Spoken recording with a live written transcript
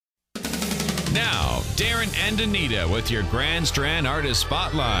Now, Darren and Anita with your Grand Strand Artist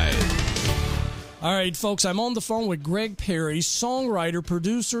Spotlight. All right, folks, I'm on the phone with Greg Perry, songwriter,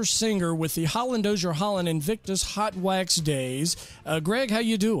 producer, singer with the Holland Dozier Holland Invictus Hot Wax Days. Greg, how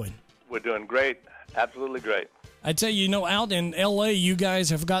you doing? We're doing great. Absolutely great. I tell you, out in L.A., you guys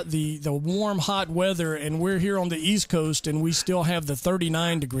have got the warm, hot weather, and we're here on the East Coast, and we still have the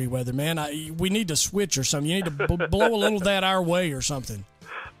 39-degree weather, man. We need to switch or something. You need to blow a little of that our way or something.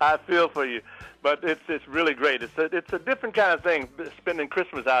 I feel for you, but it's really great. It's a different kind of thing, spending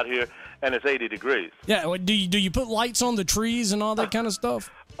Christmas out here, and it's 80 degrees. Yeah, do you put lights on the trees and all that kind of stuff?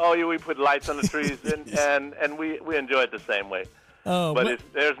 Oh, yeah, we put lights on the trees, and we enjoy it the same way. Oh, but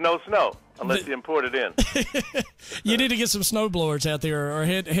there's no snow unless you import it in. You need to get some snowblowers out there, or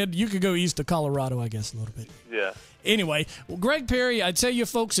head. You could go east to Colorado, I guess, a little bit. Yeah. Anyway, Greg Perry, I tell you,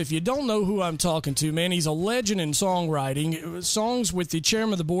 folks, if you don't know who I'm talking to, man, he's a legend in songwriting. Songs with the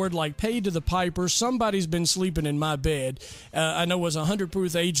chairman of the board like Paid to the Piper, Somebody's Been Sleeping in My Bed. I know it was 100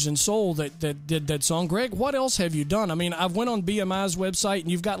 Proof Aged and Soul that did that song. Greg, what else have you done? I mean, I've went on BMI's website, and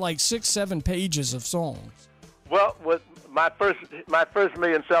you've got like 6-7 pages of songs. Well, my first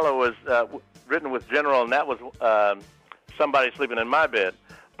million seller was written with General, and that was Somebody Sleeping in My Bed.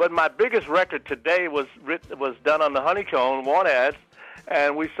 But my biggest record today was done on the Honeycomb Want ads,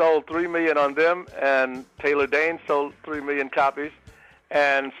 and we sold 3 million on them, and Taylor Dane sold 3 million copies,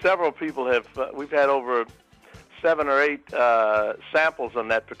 and several people have. We've had over 7 or 8 samples on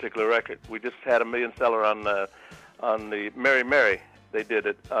that particular record. We just had a million seller on the Mary Mary. They did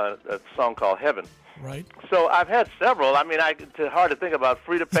a song called Heaven. Right. So I've had several. I mean, it's hard to think about.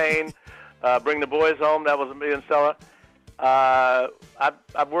 Frida Payne, Bring the Boys Home. That was a million seller.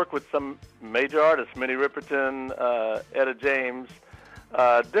 I've worked with some major artists, Minnie Riperton, Etta James,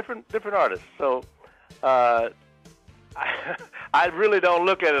 different artists. So I really don't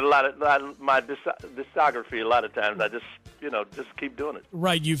look at it a lot. My discography a lot of times. I just keep doing it.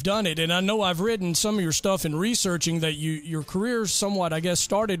 Right, you've done it, and I know I've written some of your stuff in researching that your career somewhat, I guess,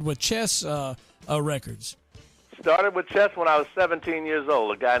 started with Chess Records. Started with Chess when I was 17 years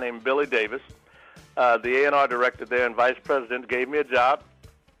old. A guy named Billy Davis. The A&R director there and vice president gave me a job.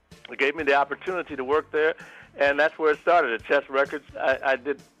 He gave me the opportunity to work there, and that's where it started, at Chess Records. I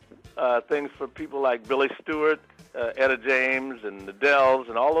did things for people like Billy Stewart, Etta James, and the Dells,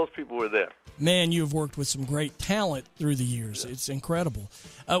 and all those people were there. Man, you've worked with some great talent through the years. It's incredible.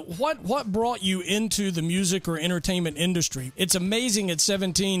 What brought you into the music or entertainment industry? It's amazing at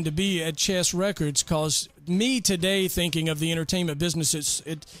 17 to be at Chess Records, because me today thinking of the entertainment business,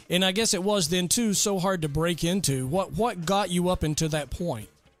 and I guess it was then too, so hard to break into. What got you up into that point?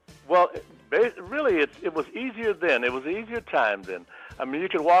 Well, really, it was easier then. It was an easier time then. I mean, you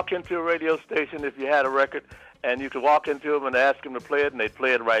could walk into a radio station if you had a record, and you could walk into them and ask them to play it, and they'd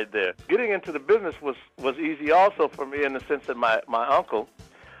play it right there. Getting into the business was easy also for me, in the sense that my uncle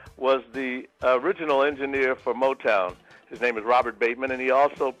was the original engineer for Motown. His name is Robert Bateman, and he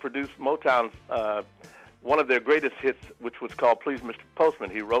also produced Motown's one of their greatest hits, which was called Please Mr. Postman.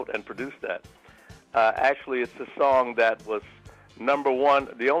 He wrote and produced that. Actually, it's a song that was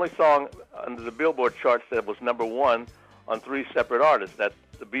 #1, the only song under the Billboard charts that was #1 on 3 separate artists. That's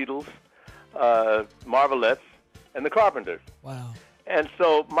the Beatles, Marvelettes, and the Carpenters. Wow. And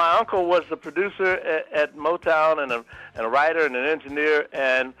so my uncle was the producer at Motown, and a writer and an engineer.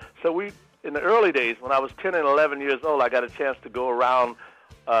 And so in the early days, when I was 10 and 11 years old, I got a chance to go around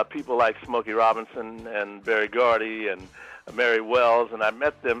people like Smokey Robinson and Berry Gordy and Mary Wells, and I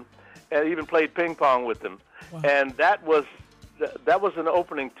met them and even played ping pong with them. Wow. And that was an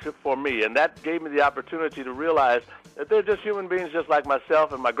opening for me, and that gave me the opportunity to realize that they're just human beings just like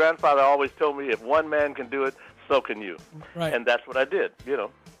myself. And my grandfather always told me, if one man can do it, so can you. Right. And that's what I did,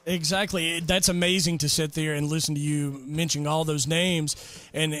 Exactly. That's amazing to sit there and listen to you mentioning all those names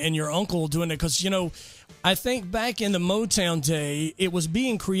and your uncle doing it, because, I think back in the Motown day, it was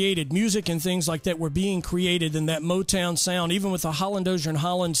being created, music and things like that were being created in that Motown sound, even with the Holland Dozier and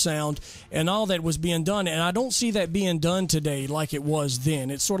Holland sound, and all that was being done. And I don't see that being done today like it was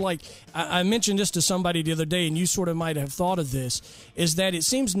then. It's sort of like, I mentioned this to somebody the other day, and you sort of might have thought of this, is that it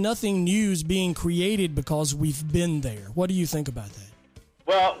seems nothing new is being created because we've been there. What do you think about that?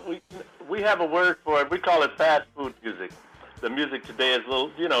 Well, we have a word for it. We call it fast food music. The music today is a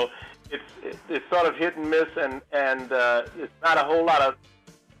little, it's sort of hit and miss, and it's not a whole lot of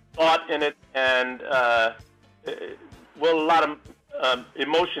thought in it, and a lot of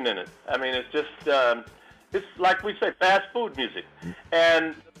emotion in it. I mean, it's just it's like we say, fast food music.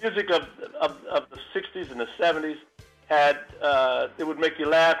 And the music of the 60s and the 70s had it would make you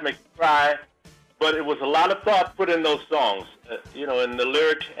laugh, make you cry, but it was a lot of thought put in those songs, in the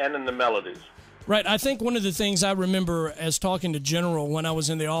lyrics and in the melodies. Right. I think one of the things I remember as talking to General when I was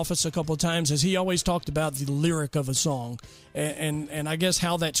in the office a couple of times is he always talked about the lyric of a song and I guess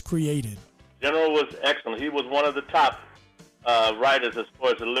how that's created. General was excellent. He was one of the top writers as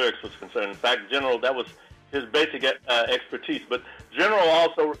far as the lyrics was concerned. In fact, General, that was his basic expertise. But General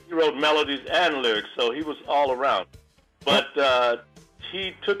also, he wrote melodies and lyrics, so he was all around. But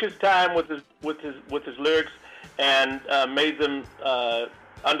he took his time with his lyrics and made them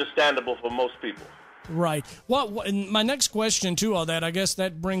understandable for most people. Right. And my next question to all that, I guess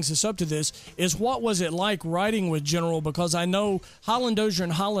that brings us up to this, is what was it like writing with General? Because I know Holland Dozier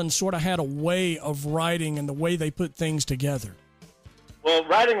and Holland sort of had a way of writing and the way they put things together. Well,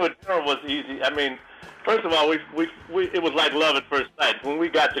 writing with General was easy. I mean, first of all, it was like love at first sight. When we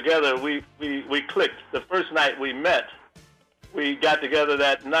got together, we clicked. The first night we met, we got together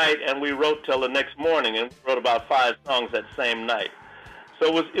that night and we wrote till the next morning, and we wrote about 5 songs that same night.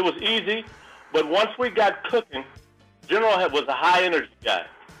 So it was easy, but once we got cooking, General was a high-energy guy.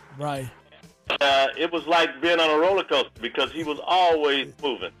 Right. It was like being on a roller coaster because he was always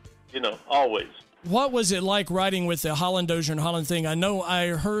moving, always. What was it like writing with the Holland Dozier and Holland thing? I know I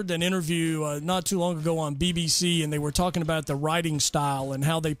heard an interview not too long ago on BBC, and they were talking about the writing style and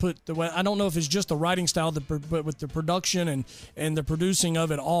how they put I don't know if it's just the writing style, but with the production and the producing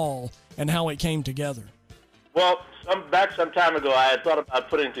of it all and how it came together. Well, some time ago, I had thought about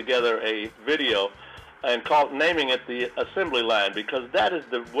putting together a video and naming it the assembly line, because that is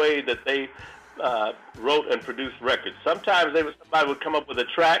the way that they wrote and produced records. Sometimes somebody would come up with a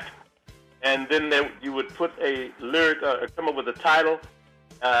track, and then you would put a lyric or come up with a title.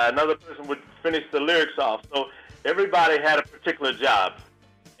 Another person would finish the lyrics off. So everybody had a particular job.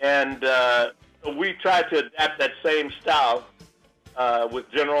 And so we tried to adapt that same style with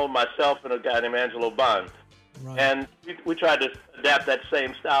General, myself, and a guy named Angelo Bond. Right. And we tried to adapt that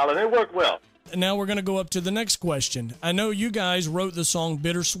same style, and it worked well. And now we're going to go up to the next question. I know you guys wrote the song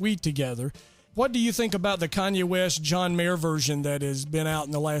Bittersweet together. What do you think about the Kanye West, John Mayer version that has been out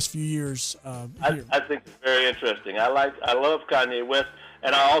in the last few years? I think it's very interesting. I love Kanye West,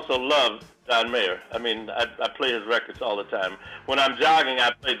 and I also love John Mayer. I mean, I play his records all the time. When I'm jogging,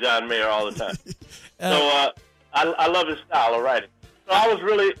 I play John Mayer all the time. So I love his style of writing. So I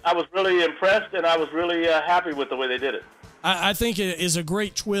was really impressed, and I was really happy with the way they did it. I think it is a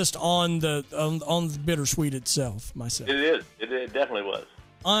great twist on the Bittersweet itself, myself. It is. It definitely was.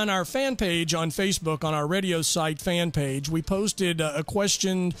 On our fan page on Facebook, on our radio site fan page, we posted a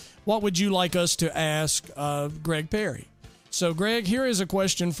question, what would you like us to ask Greg Perry? So, Greg, here is a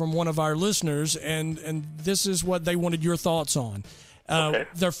question from one of our listeners, and this is what they wanted your thoughts on. Okay.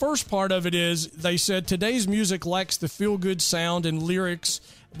 Their first part of it is, they said, today's music lacks the feel-good sound and lyrics,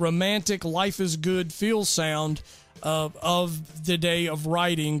 romantic, life-is-good feel sound of the day of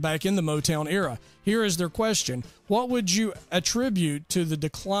writing back in the Motown era. Here is their question. What would you attribute to the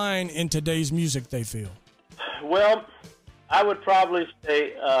decline in today's music, they feel? Well, I would probably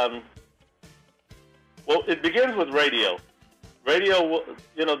say, it begins with radio. Radio,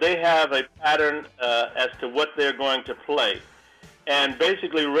 they have a pattern as to what they're going to play. And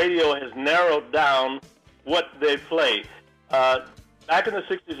basically, radio has narrowed down what they play. Back in the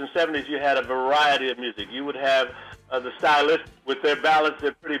 60s and 70s, you had a variety of music. You would have the Stylists with their ballads,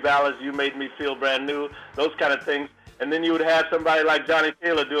 their pretty ballads, You Made Me Feel Brand New, those kind of things. And then you would have somebody like Johnny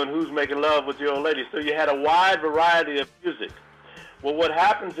Taylor doing Who's Making Love with Your Old Lady. So you had a wide variety of music. Well, what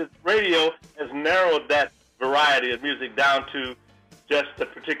happens is radio has narrowed that variety of music down to just a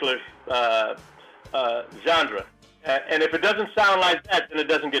particular genre. And if it doesn't sound like that, then it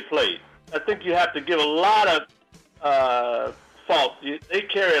doesn't get played. I think you have to give a lot of fault. They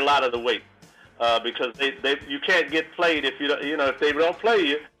carry a lot of the weight because you can't get played if if they don't play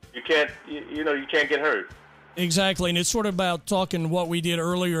you, you can't get heard. Exactly, and it's sort of about talking what we did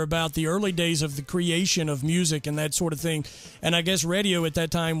earlier about the early days of the creation of music and that sort of thing. And I guess radio at that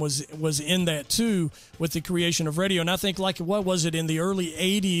time was in that too, with the creation of radio. And I think, what was it, in the early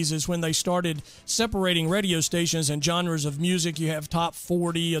 80s is when they started separating radio stations and genres of music. You have top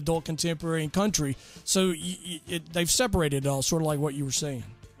 40, adult contemporary, and country. So they've separated it all, sort of like what you were saying.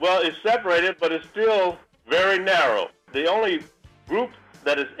 Well, it's separated, but it's still very narrow. The only group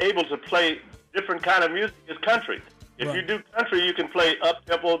that is able to play different kind of music is country. If you do country, you can play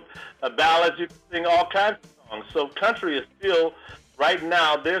up-tempo ballads, you can sing all kinds of songs. So country is still, right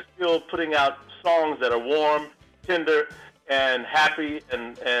now, they're still putting out songs that are warm, tender, and happy,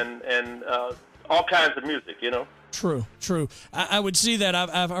 and all kinds of music, True. I would see that.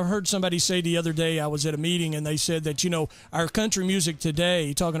 I've heard somebody say the other day, I was at a meeting, and they said that, our country music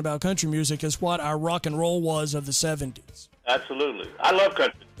today, talking about country music, is what our rock and roll was of the 70s. Absolutely. I love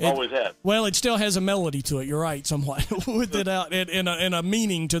country. Always have. Well, it still has a melody to it. You're right, somewhat, with it out and a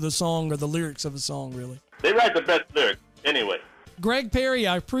meaning to the song or the lyrics of a song, really. They write the best lyrics anyway. Greg Perry,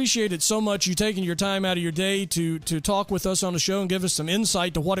 I appreciate it so much, you taking your time out of your day to talk with us on the show and give us some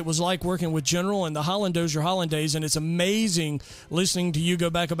insight to what it was like working with General and the Holland Dozier Holland days. And it's amazing listening to you go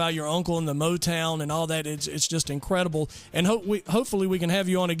back about your uncle and the Motown and all that. It's just incredible. And hopefully we can have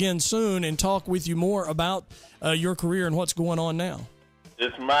you on again soon and talk with you more about your career and what's going on now.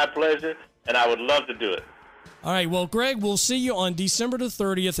 It's my pleasure, and I would love to do it. All right, well, Greg, we'll see you on December the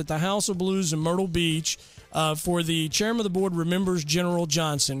 30th at the House of Blues in Myrtle Beach for the Chairman of the Board Remembers General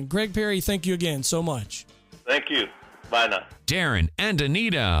Johnson. Greg Perry, thank you again so much. Thank you. Bye now. Darren and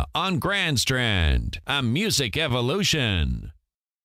Anita on Grand Strand, a music evolution.